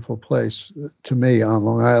more beautiful place to me on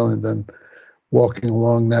Long Island than walking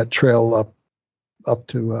along that trail up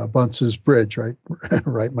to Bunce's Bridge, right?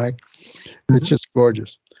 Right, Mike? It's just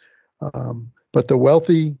gorgeous. But the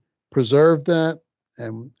wealthy preserved that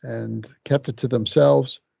and kept it to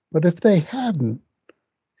themselves. But if they hadn't,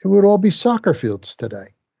 it would all be soccer fields today.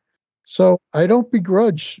 So I don't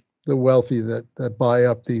begrudge the wealthy that buy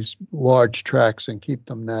up these large tracts and keep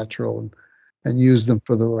them natural and use them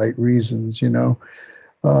for the right reasons, I know,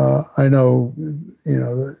 out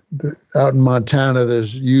in Montana,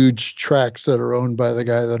 there's huge tracts that are owned by the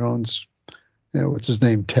guy that owns, what's his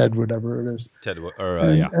name, Ted, whatever it is. Ted,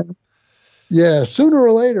 yeah, sooner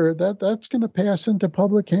or later, that's going to pass into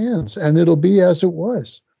public hands, and it'll be as it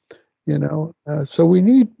was, So we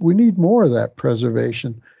need more of that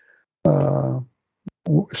preservation.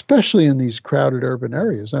 especially in these crowded urban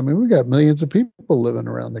areas. I mean, we got millions of people living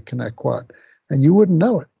around the Connecticut, and you wouldn't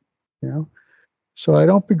know it, you know. So I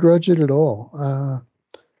don't begrudge it at all.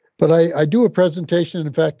 But I do a presentation.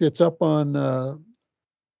 In fact, it's up on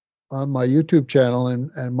my YouTube channel,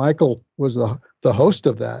 and Michael was the host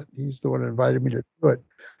of that. He's the one who invited me to do it.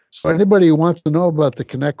 So anybody who wants to know about the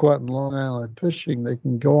Connecticut and Long Island fishing, they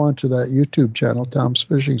can go onto that YouTube channel, Tom's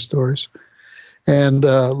Fishing Stories, and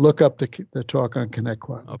look up the talk on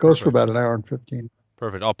Connecticut. It goes for about an hour and 15.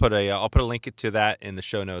 Perfect. I'll put a link to that in the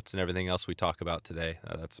show notes and everything else we talk about today.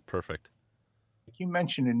 That's perfect. You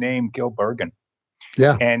mentioned the name Gil Bergen.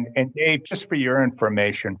 Yeah. And Dave, just for your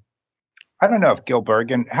information, I don't know if Gil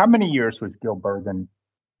Bergen, how many years was Gil Bergen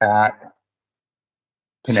at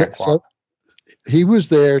Connecticut? So he was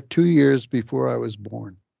there 2 years before I was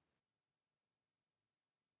born.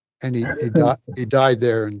 And he died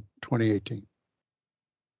there in 2018.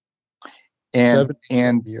 And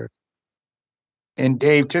years. And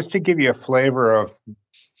Dave, just to give you a flavor of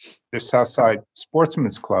the Southside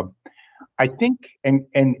Sportsman's Club, I think,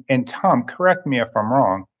 and Tom, correct me if I'm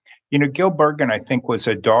wrong, you know, Gil Bergen, I think, was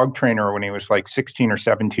a dog trainer when he was like 16 or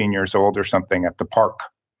 17 years old or something at the park,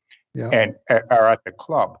 or at the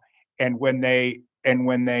club. And when they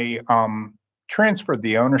transferred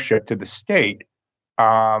the ownership to the state,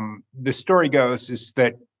 the story goes is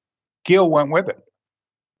that Gil went with it.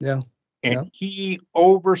 Yeah. And he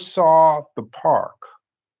oversaw the park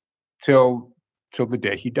till the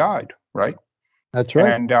day he died, right? That's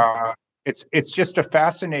right. And it's just a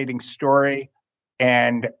fascinating story.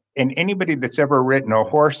 And anybody that's ever ridden a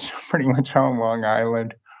horse pretty much on Long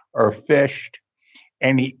Island or fished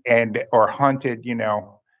or hunted, you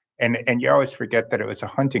know, and you always forget that it was a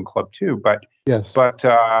hunting club too. But yes. But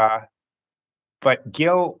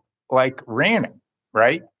Gil like ran it,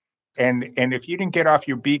 right? And if you didn't get off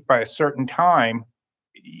your beat by a certain time,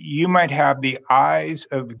 you might have the eyes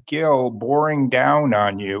of Gil boring down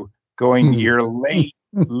on you, going, "You're late,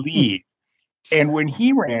 leave." And when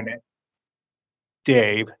he ran it,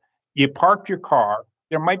 Dave, you parked your car.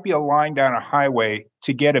 There might be a line down a highway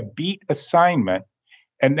to get a beat assignment,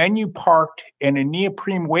 and then you parked, and in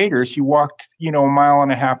neoprene waders, you walked, you know, 1.5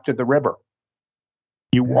 miles to the river.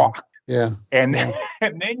 You walked, and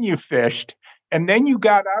then you fished. And then you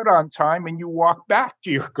got out on time and you walked back to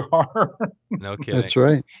your car. No kidding. That's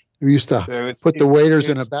right. We used to put the waders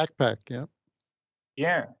in a backpack.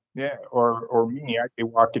 Yeah. Yeah. Or me, I'd be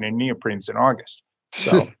walking in neoprenes in August.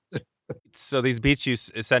 So these beats, you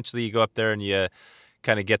go up there and you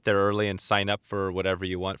kind of get there early and sign up for whatever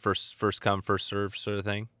you want. First come, first serve sort of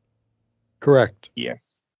thing. Correct.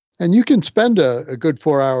 Yes. And you can spend a good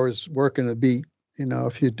 4 hours working a beat, you know,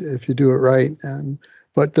 if you do it right.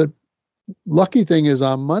 But the lucky thing is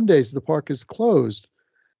on Mondays the park is closed,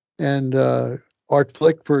 and Art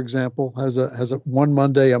Flick, for example, has a one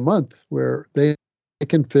Monday a month where they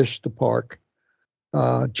can fish the park,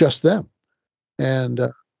 just them, and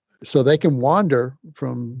so they can wander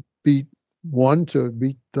from beat 1 to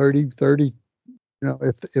beat 30, you know,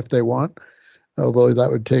 if they want, although that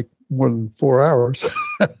would take more than 4 hours.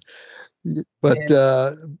 But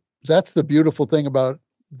that's the beautiful thing about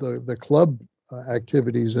the club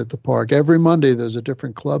activities at the park. Every Monday there's a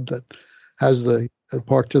different club that has the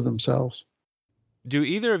park to themselves. Do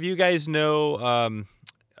either of you guys know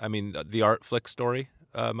the Art Flick story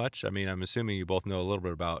much? I mean, I'm assuming you both know a little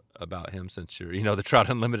bit about him since you're, you know, the Trout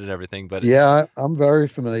Unlimited and everything, but yeah, I'm very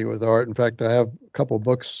familiar with Art. In fact, I have a couple of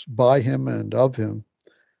books by him and of him.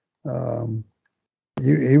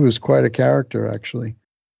 He was quite a character, actually.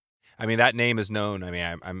 I mean, that name is known. I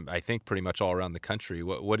mean, I think pretty much all around the country.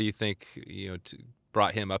 What do you think, you know,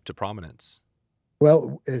 brought him up to prominence?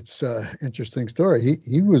 Well, it's an interesting story.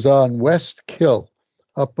 He was on West Kill,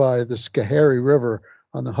 up by the Schoharie River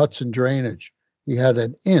on the Hudson drainage. He had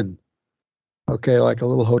an inn, like a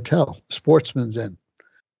little hotel, Sportsman's Inn,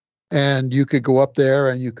 and you could go up there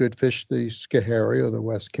and you could fish the Schoharie or the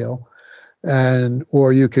West Kill,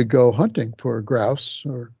 or you could go hunting for grouse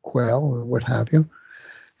or quail or what have you.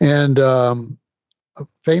 And a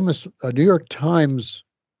famous New York Times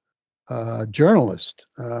journalist,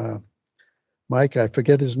 Mike, I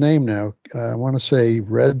forget his name now. I want to say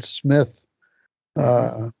Red Smith,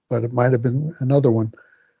 but it might have been another one.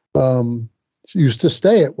 Used to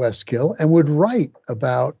stay at Westkill and would write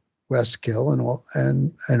about Westkill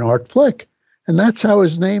and Art Flick, and that's how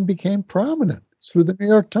his name became prominent. It's through the New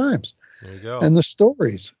York Times. There you go. And the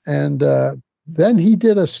stories. And then he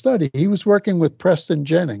did a study. He was working with Preston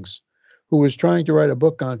Jennings, who was trying to write a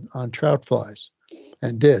book on trout flies,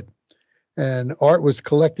 and did. And Art was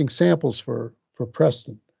collecting samples for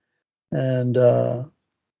Preston. And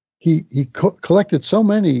collected so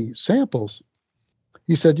many samples.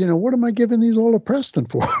 He said, what am I giving these all to Preston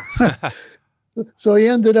for? So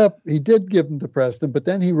he did give them to Preston, but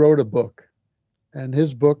then he wrote a book, and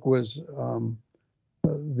his book was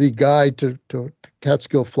the guide to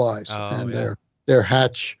Catskill flies their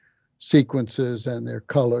hatch sequences and their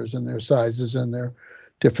colors and their sizes and their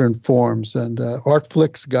different forms. And Art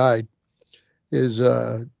Flick's guide is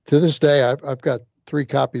to this day, I've got 3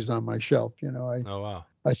 copies on my shelf.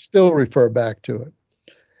 I still refer back to it.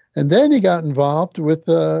 And then he got involved with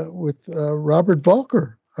Robert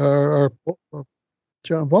Volker or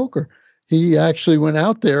John Volker. He actually went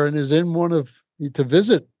out there and is in to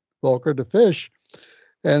visit Volker to fish.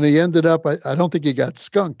 And he ended up, I don't think he got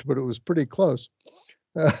skunked, but it was pretty close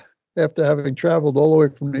after having traveled all the way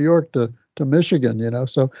from New York to Michigan,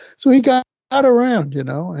 So he got around,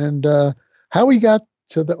 and how he got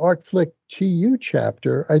to the Art Flick GU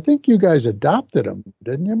chapter, I think you guys adopted him,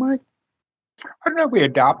 didn't you, Mike? I don't know if we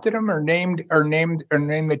adopted him or named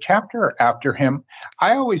the chapter after him.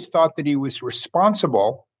 I always thought that he was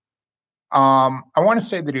responsible. I want to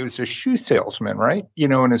say that he was a shoe salesman, right?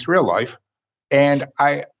 In his real life. And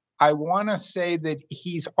I want to say that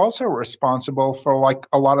he's also responsible for like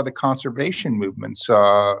a lot of the conservation movements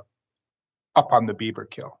up on the Beaver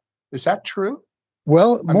Kill. Is that true?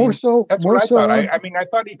 Well, That's what I thought. I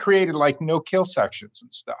thought he created like no-kill sections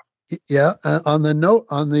and stuff. Yeah,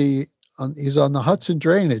 he's on the Hudson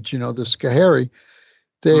drainage, the Schoharie.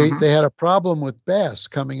 They had a problem with bass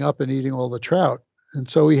coming up and eating all the trout. And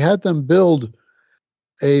so he had them build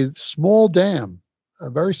a small dam, a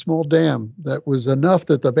very small dam that was enough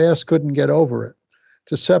that the bass couldn't get over it,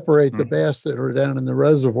 to separate the bass that were down in the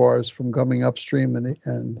reservoirs from coming upstream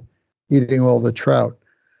and eating all the trout.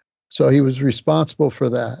 So he was responsible for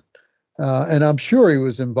that. And I'm sure he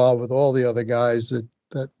was involved with all the other guys that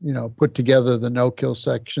put together the no-kill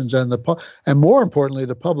sections and more importantly,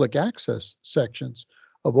 the public access sections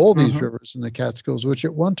of all these rivers in the Catskills, which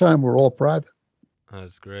at one time were all private.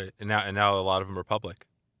 That's great. And now a lot of them are public.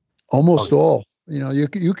 Almost all. You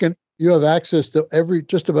have access to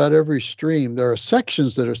just about every stream. There are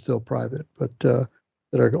sections that are still private, but that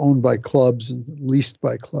are owned by clubs and leased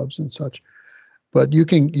by clubs and such. But you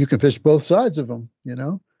can fish both sides of them,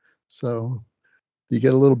 So you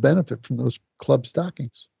get a little benefit from those club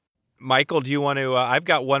stockings. Michael, do you want to? I've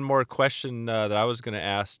got one more question that I was going to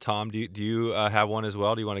ask Tom. Do you have one as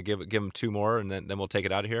well? Do you want to give him 2 more, and then we'll take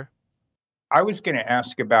it out of here? I was going to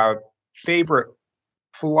ask about favorite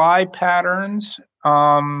fly patterns,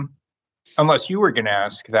 unless you were going to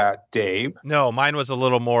ask that, Dave. No, mine was a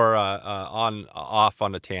little more off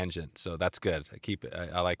on a tangent, so that's good.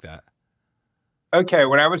 I like that. Okay,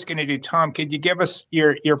 what I was going to do, Tom, could you give us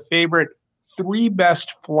your favorite 3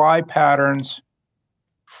 best fly patterns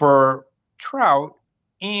for trout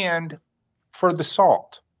and for the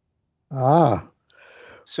salt? So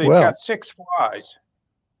you've got 6 flies.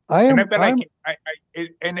 I'm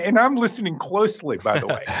listening closely, by the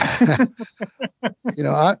way.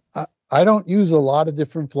 I don't use a lot of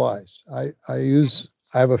different flies. I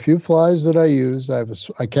have a few flies that I use.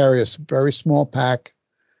 I carry a very small pack.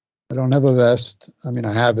 I don't have a vest. I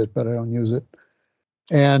have it, but I don't use it.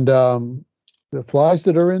 And the flies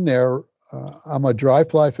that are in there, I'm a dry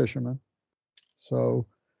fly fisherman. So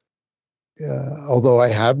although I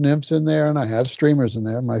have nymphs in there and I have streamers in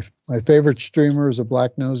there, my favorite streamer is a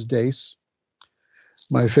black-nosed dace.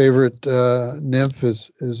 My favorite nymph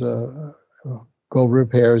is a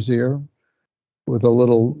gold-rib hare's ear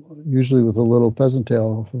usually with a little pheasant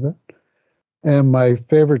tail off of it. And my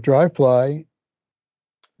favorite dry fly,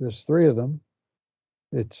 there's 3 of them.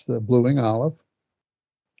 It's the blue-wing olive.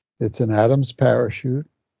 It's an Adams parachute,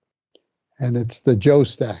 and it's the Joe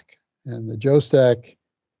stack. And the Joe stack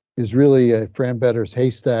is really a Fran Better's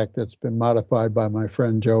haystack that's been modified by my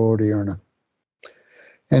friend Joe Odierna.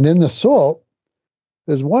 And in the salt,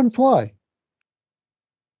 there's one fly.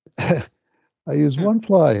 I use one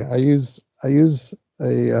fly. I use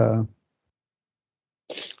a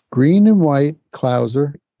green and white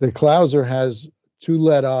clouser. The clouser has 2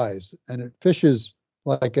 lead eyes, and it fishes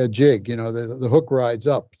like a jig. The hook rides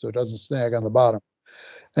up so it doesn't snag on the bottom.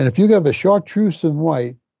 And if you have a chartreuse and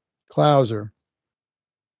white clouser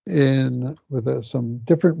with some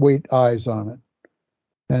different weight eyes on it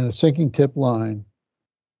and a sinking tip line,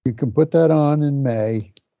 you can put that on in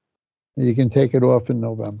May and you can take it off in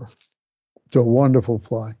November. It's a wonderful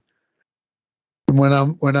fly. And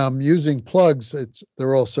when I'm using plugs,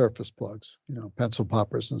 they're all surface plugs, pencil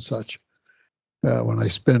poppers and such. When I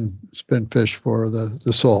spin fish for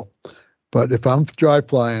the salt. But if I'm dry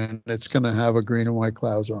flying, it's going to have a green and white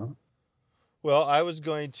clouser on it. Well, I was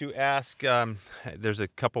going to ask, there's a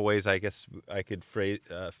couple ways I guess I could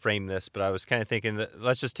frame this, but I was kind of thinking that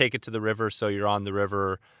let's just take it to the river. So you're on the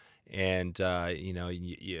river and,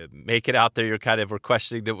 you make it out there. We're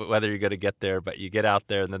questioning whether you're going to get there, but you get out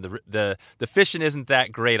there and then the fishing isn't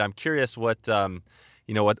that great. I'm curious what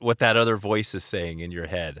that other voice is saying in your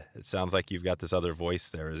head. It sounds like you've got this other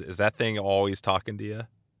voice there. Is that thing always talking to you?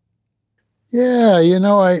 Yeah,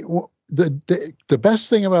 the best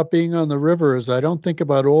thing about being on the river is I don't think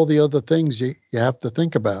about all the other things you have to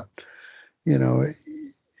think about. You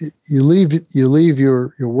leave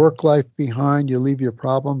your work life behind, you leave your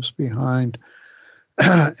problems behind,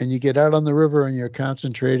 and you get out on the river and you're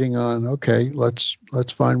concentrating on, okay, let's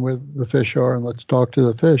find where the fish are and let's talk to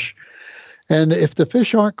the fish. And if the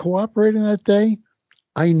fish aren't cooperating that day,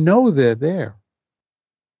 I know they're there.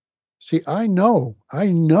 See, I know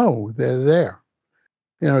they're there.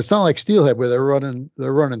 It's not like steelhead where they're running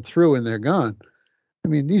through and they're gone. I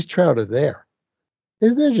mean, these trout are there.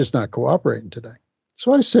 They're just not cooperating today.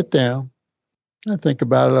 So I sit down, I think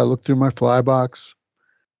about it. I look through my fly box.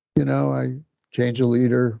 I change a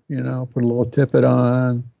leader. Put a little tippet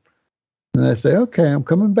on, and I say, okay, I'm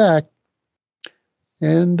coming back.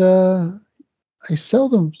 And I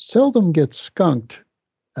seldom get skunked,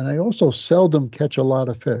 and I also seldom catch a lot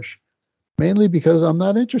of fish, mainly because I'm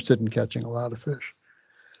not interested in catching a lot of fish.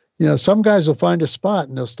 Some guys will find a spot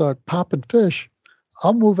and they'll start popping fish.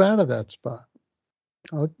 I'll move out of that spot.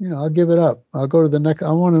 I'll give it up. I'll go to the next.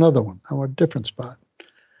 I want another one. I want a different spot.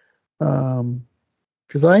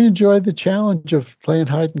 Because I enjoy the challenge of playing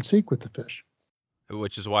hide and seek with the fish.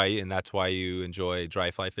 That's why you enjoy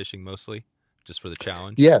dry fly fishing mostly, just for the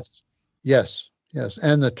challenge. Yes.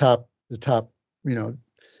 And the top. It's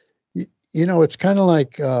kind of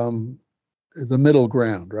like the middle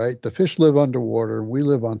ground, right? The fish live underwater and we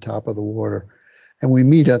live on top of the water, and we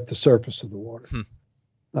meet at the surface of the water.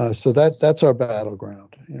 So that's our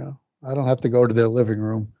battleground. I don't have to go to their living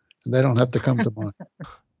room and they don't have to come to mine.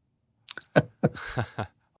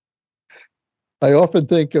 I often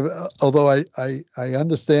think of, although I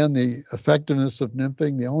understand the effectiveness of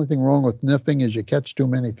nymphing, the only thing wrong with nymphing is you catch too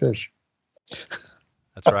many fish.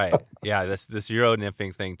 That's right. Yeah, this Euro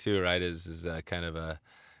nymphing thing too, right? Is kind of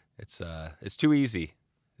it's too easy.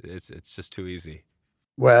 It's just too easy.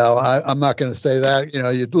 Well, I'm not going to say that.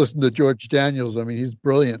 You listen to George Daniels. I mean, he's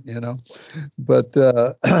brilliant. But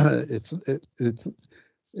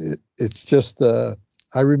it's just.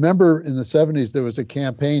 I remember in the 70s there was a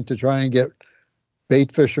campaign to try and get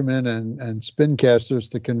bait fishermen and spin casters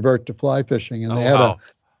to convert to fly fishing, and they had a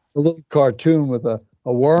little cartoon with a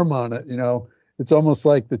worm on it. It's almost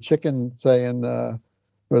like the chicken saying, or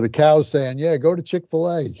the cow saying, "Yeah, go to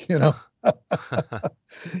Chick-fil-A."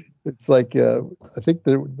 It's like I think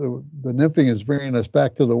the nymphing is bringing us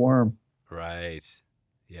back to the worm. Right.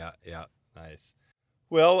 Yeah. Nice.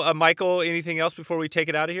 Well, Michael, anything else before we take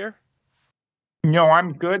it out of here? No,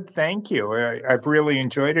 I'm good. Thank you. I've really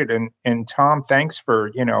enjoyed it. And Tom, thanks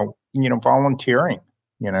for, volunteering.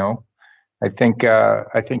 I think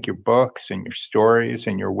your books and your stories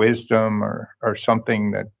and your wisdom are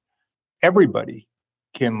something that everybody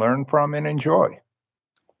can learn from and enjoy.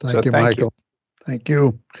 Thank you, Michael. Thank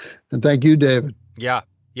you. And thank you, David. Yeah.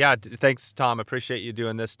 Thanks, Tom. Appreciate you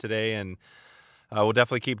doing this today. And we'll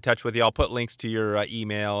definitely keep in touch with you. I'll put links to your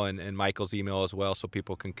email and Michael's email as well so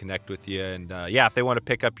people can connect with you. And if they want to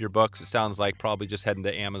pick up your books, it sounds like probably just heading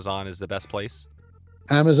to Amazon is the best place.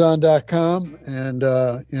 Amazon.com and,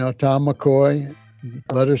 Tom McCoy,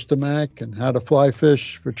 Letters to Mac, and How to Fly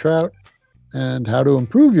Fish for Trout, and How to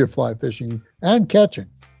Improve Your Fly Fishing and Catching.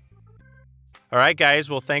 All right, guys.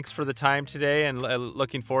 Well, thanks for the time today, and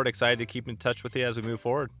looking forward, excited to keep in touch with you as we move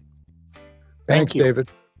forward. Thanks, David.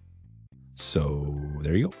 So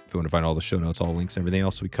there you go. If you want to find all the show notes, all the links, and everything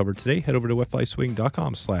else we covered today, head over to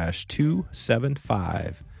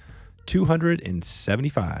wetflyswing.com/275.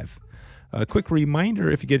 275. A quick reminder,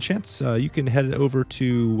 if you get a chance, you can head over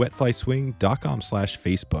to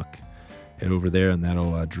wetflyswing.com/Facebook. Head over there, and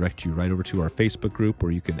that'll direct you right over to our Facebook group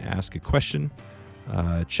where you can ask a question.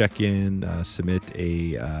 Check in, submit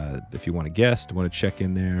if you want a guest, want to check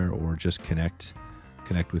in there, or just connect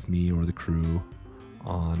with me or the crew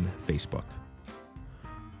on Facebook.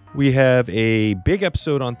 We have a big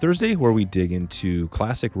episode on Thursday where we dig into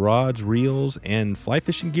classic rods, reels, and fly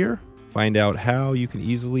fishing gear. Find out how you can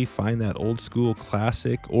easily find that old school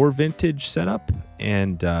classic or vintage setup,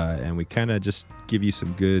 and we kind of just give you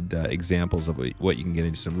some good examples of what you can get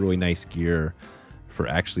into, some really nice gear for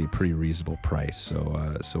actually a pretty reasonable price.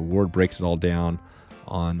 So Ward breaks it all down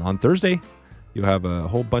on Thursday. You'll have a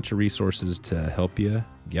whole bunch of resources to help you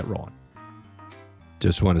get rolling.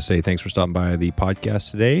 Just want to say thanks for stopping by the podcast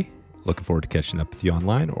today. Looking forward to catching up with you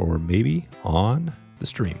online or maybe on the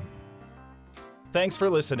stream. Thanks for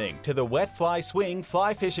listening to the Wet Fly Swing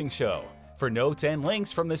Fly Fishing Show. For notes and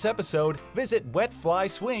links from this episode, visit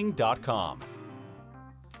wetflyswing.com.